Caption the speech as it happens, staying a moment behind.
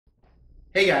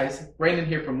Hey guys, Brandon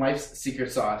here from Life's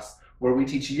Secret Sauce, where we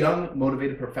teach young,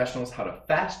 motivated professionals how to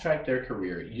fast track their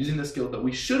career using the skills that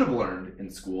we should have learned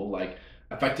in school, like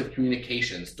effective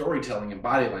communication, storytelling, and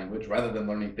body language, rather than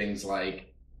learning things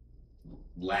like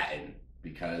Latin,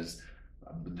 because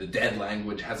the dead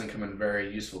language hasn't come in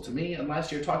very useful to me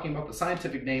unless you're talking about the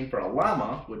scientific name for a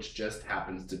llama, which just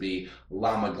happens to be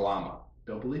llama glama.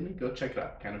 Don't believe me? Go check it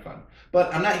out. Kind of fun.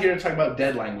 But I'm not here to talk about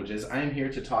dead languages. I am here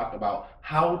to talk about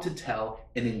how to tell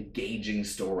an engaging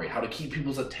story, how to keep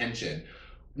people's attention.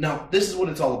 Now, this is what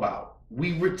it's all about.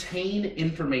 We retain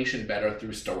information better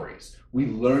through stories. We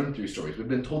learn through stories. We've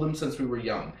been told them since we were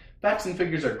young. Facts and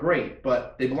figures are great,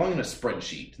 but they belong in a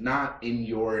spreadsheet, not in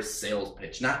your sales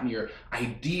pitch, not in your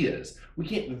ideas. We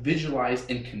can't visualize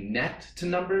and connect to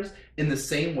numbers in the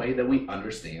same way that we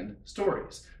understand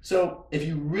stories. So if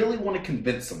you really want to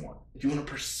convince someone, if you want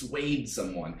to persuade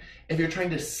someone, if you're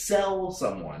trying to sell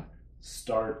someone,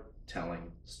 start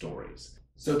telling stories.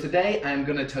 So today I'm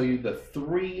going to tell you the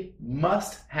 3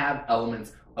 must-have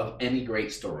elements of any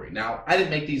great story. Now, I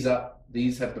didn't make these up.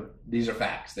 These are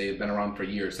facts. They have been around for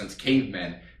years, since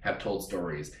cavemen have told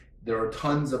stories. There are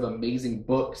tons of amazing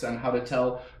books on how to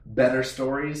tell better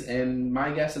stories, and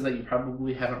my guess is that you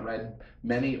probably haven't read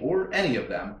many or any of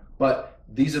them, but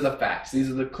these are the facts. These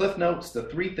are the cliff notes, the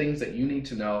 3 things that you need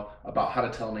to know about how to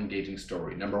tell an engaging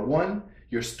story. Number 1,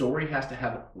 your story has to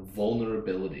have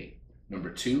vulnerability.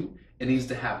 Number 2, it needs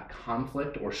to have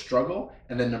conflict or struggle.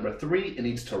 And then number 3, it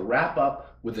needs to wrap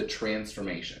up with a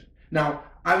transformation. Now,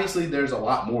 obviously, there's a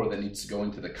lot more that needs to go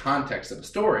into the context of a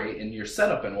story and your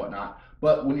setup and whatnot,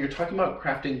 but when you're talking about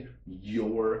crafting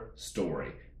your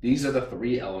story, these are the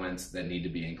 3 elements that need to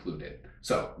be included.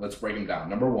 So let's break them down.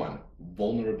 Number 1,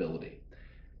 vulnerability.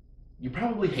 You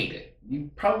probably hate it.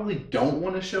 You probably don't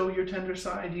want to show your tender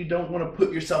side. You don't want to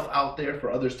put yourself out there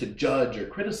for others to judge or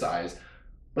criticize,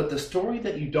 but the story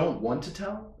that you don't want to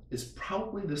tell is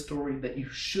probably the story that you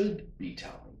should be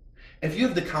telling. If you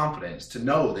have the confidence to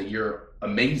know that you're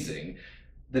amazing,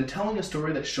 then telling a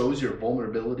story that shows your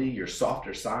vulnerability, your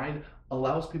softer side,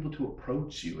 allows people to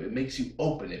approach you. It makes you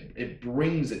open. It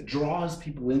draws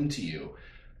people into you.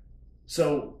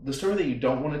 So the story that you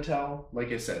don't want to tell,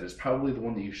 like I said, is probably the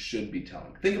one that you should be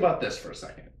telling. Think about this for a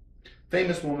second.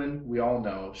 Famous woman, we all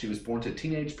know. She was born to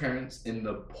teenage parents in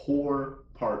the poor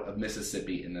part of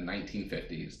Mississippi in the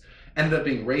 1950s. Ended up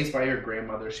being raised by her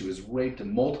grandmother. She was raped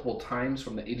multiple times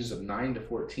from the ages of 9 to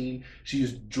 14. She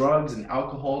used drugs and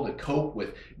alcohol to cope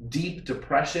with deep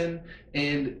depression,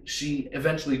 and she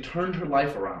eventually turned her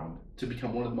life around to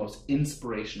become one of the most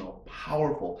inspirational,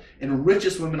 powerful, and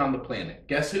richest women on the planet.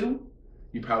 Guess who?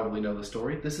 You probably know the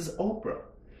story. This is Oprah.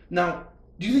 Now,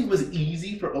 do you think it was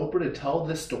easy for Oprah to tell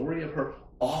this story of her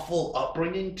awful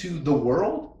upbringing to the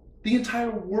world? The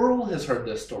entire world has heard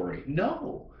this story.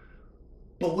 No.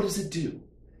 But what does it do?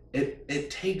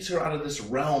 It takes her out of this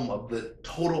realm of the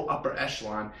total upper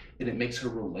echelon, and it makes her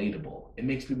relatable. It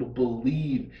makes people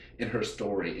believe in her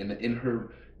story and in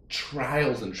her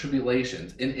trials and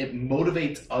tribulations, and it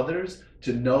motivates others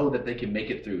to know that they can make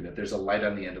it through, that there's a light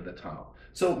on the end of the tunnel.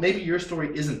 So maybe your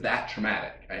story isn't that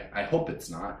traumatic. I hope it's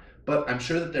not, but I'm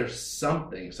sure that there's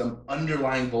something, some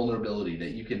underlying vulnerability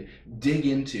that you can dig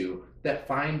into that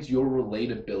finds your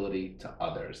relatability to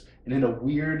others. And in a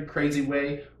weird, crazy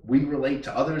way, we relate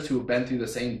to others who have been through the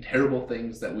same terrible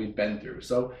things that we've been through.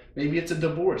 So maybe it's a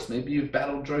divorce, maybe you've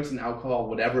battled drugs and alcohol,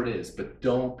 whatever it is, but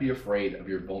don't be afraid of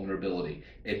your vulnerability.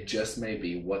 It just may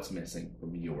be what's missing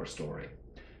from your story.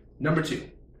 Number 2,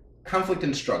 conflict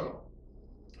and struggle.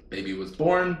 Baby was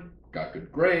born, got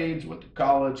good grades, went to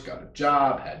college, got a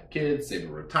job, had kids, saved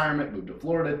for retirement, moved to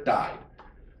Florida, died.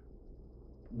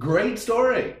 Great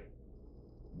story.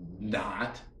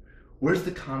 Not. Where's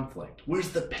the conflict?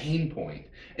 Where's the pain point?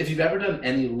 If you've ever done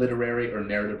any literary or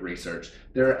narrative research,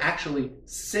 there are actually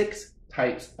 6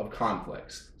 types of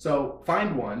conflicts. So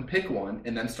find one, pick one,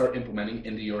 and then start implementing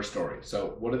into your story.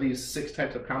 So what are these 6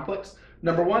 types of conflicts?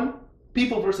 Number 1,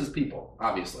 people versus people,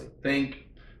 obviously. Think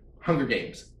Hunger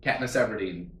Games, Katniss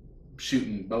Everdeen,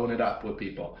 shooting, bowing it up with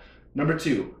people. Number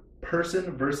 2,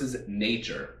 person versus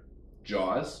nature.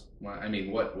 Jaws. Well, I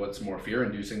mean, what's more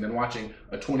fear-inducing than watching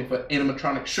a 20-foot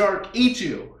animatronic shark eat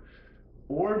you?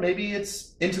 Or maybe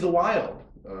it's Into the Wild.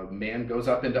 A man goes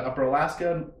up into upper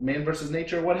Alaska, man versus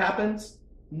nature, what happens?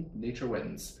 Nature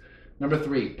wins. Number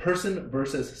 3, person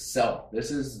versus self.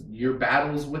 This is your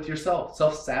battles with yourself,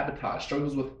 self-sabotage,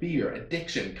 struggles with fear,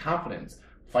 addiction, confidence.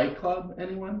 Fight Club,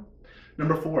 anyone?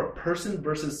 Number 4, person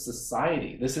versus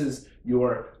society. This is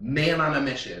your man on a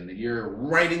mission. You're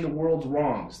righting the world's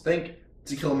wrongs. Think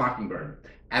To Kill a Mockingbird.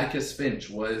 Atticus Finch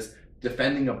was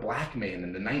defending a black man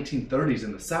in the 1930s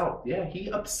in the South. Yeah, he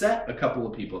upset a couple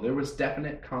of people. There was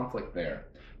definite conflict there.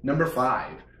 Number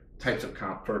 5, types of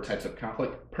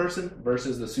conflict, person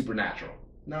versus the supernatural.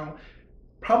 Now,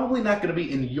 probably not going to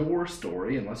be in your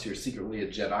story unless you're secretly a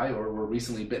Jedi or were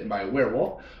recently bitten by a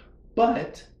werewolf,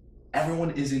 but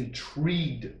everyone is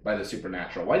intrigued by the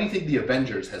supernatural. Why do you think the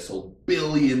Avengers has sold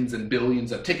billions and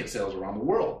billions of ticket sales around the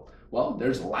world? Well,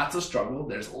 there's lots of struggle,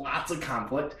 there's lots of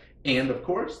conflict, and of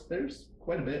course, there's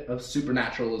quite a bit of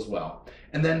supernatural as well.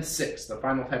 And then 6, the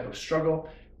final type of struggle,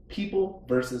 people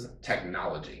versus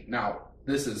technology. Now,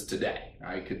 this is today.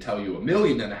 I could tell you 1.5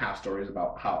 million stories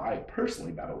about how I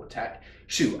personally battle with tech.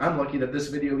 Shoot, I'm lucky that this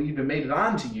video even made it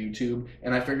onto YouTube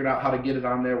and I figured out how to get it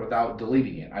on there without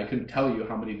deleting it. I couldn't tell you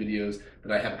how many videos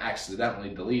that I have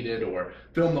accidentally deleted or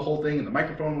filmed the whole thing and the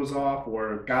microphone was off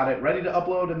or got it ready to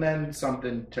upload and then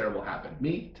something terrible happened.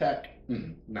 Me, tech,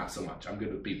 not so much. I'm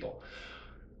good with people.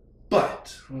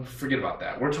 But forget about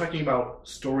that. We're talking about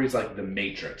stories like The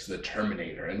Matrix, The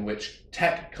Terminator, in which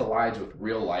tech collides with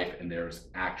real life and there's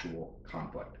actual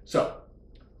conflict. So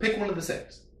pick one of the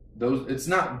 6. It's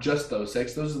not just those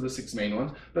 6, those are the 6 main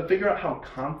ones, but figure out how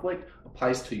conflict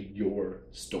applies to your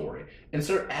story and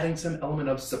start adding some element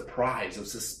of surprise, of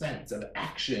suspense, of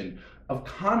action, of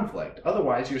conflict.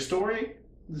 Otherwise, your story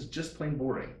is just plain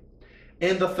boring.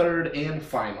 And the third and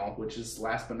final, which is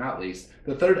last but not least,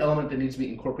 the third element that needs to be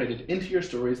incorporated into your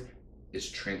stories is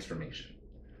transformation.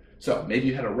 So maybe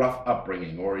you had a rough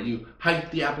upbringing or you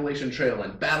hiked the Appalachian Trail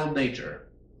and battled nature.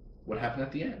 What happened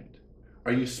at the end?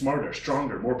 Are you smarter,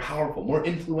 stronger, more powerful, more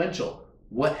influential?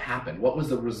 What happened? What was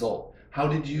the result? How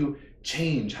did you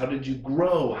change? How did you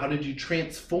grow? How did you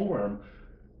transform?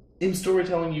 In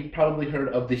storytelling, you've probably heard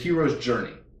of the hero's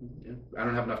journey. I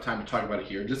don't have enough time to talk about it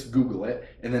here. Just Google it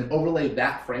and then overlay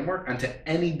that framework onto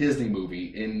any Disney movie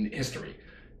in history.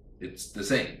 It's the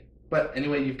same. But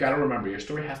anyway, you've got to remember your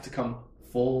story has to come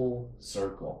full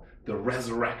circle. The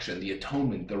resurrection, the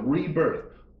atonement, the rebirth.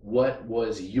 What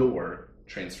was your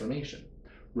transformation?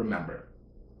 Remember,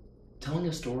 telling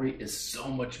a story is so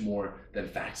much more than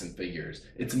facts and figures.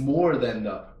 It's more than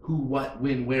the who, what,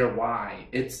 when, where, why.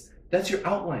 That's your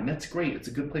outline. That's great. It's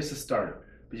a good place to start.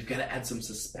 But you've got to add some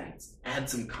suspense, add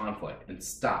some conflict, and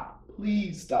stop.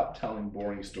 Please stop telling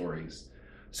boring stories.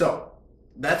 So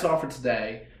that's all for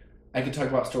today. I could talk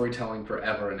about storytelling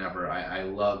forever and ever. I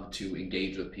love to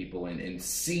engage with people and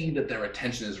see that their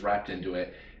attention is wrapped into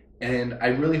it. And I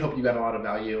really hope you got a lot of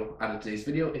value out of today's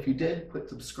video. If you did, click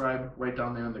subscribe right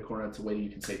down there in the corner. It's a way you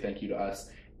can say thank you to us.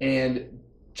 And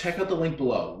check out the link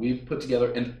below. We've put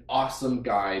together an awesome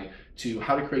guide to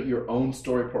how to create your own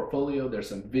story portfolio. There's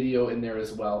some video in there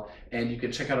as well. And you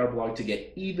can check out our blog to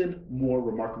get even more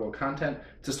remarkable content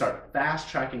to start fast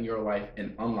tracking your life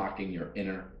and unlocking your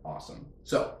inner awesome.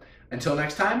 So until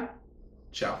next time,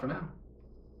 ciao for now.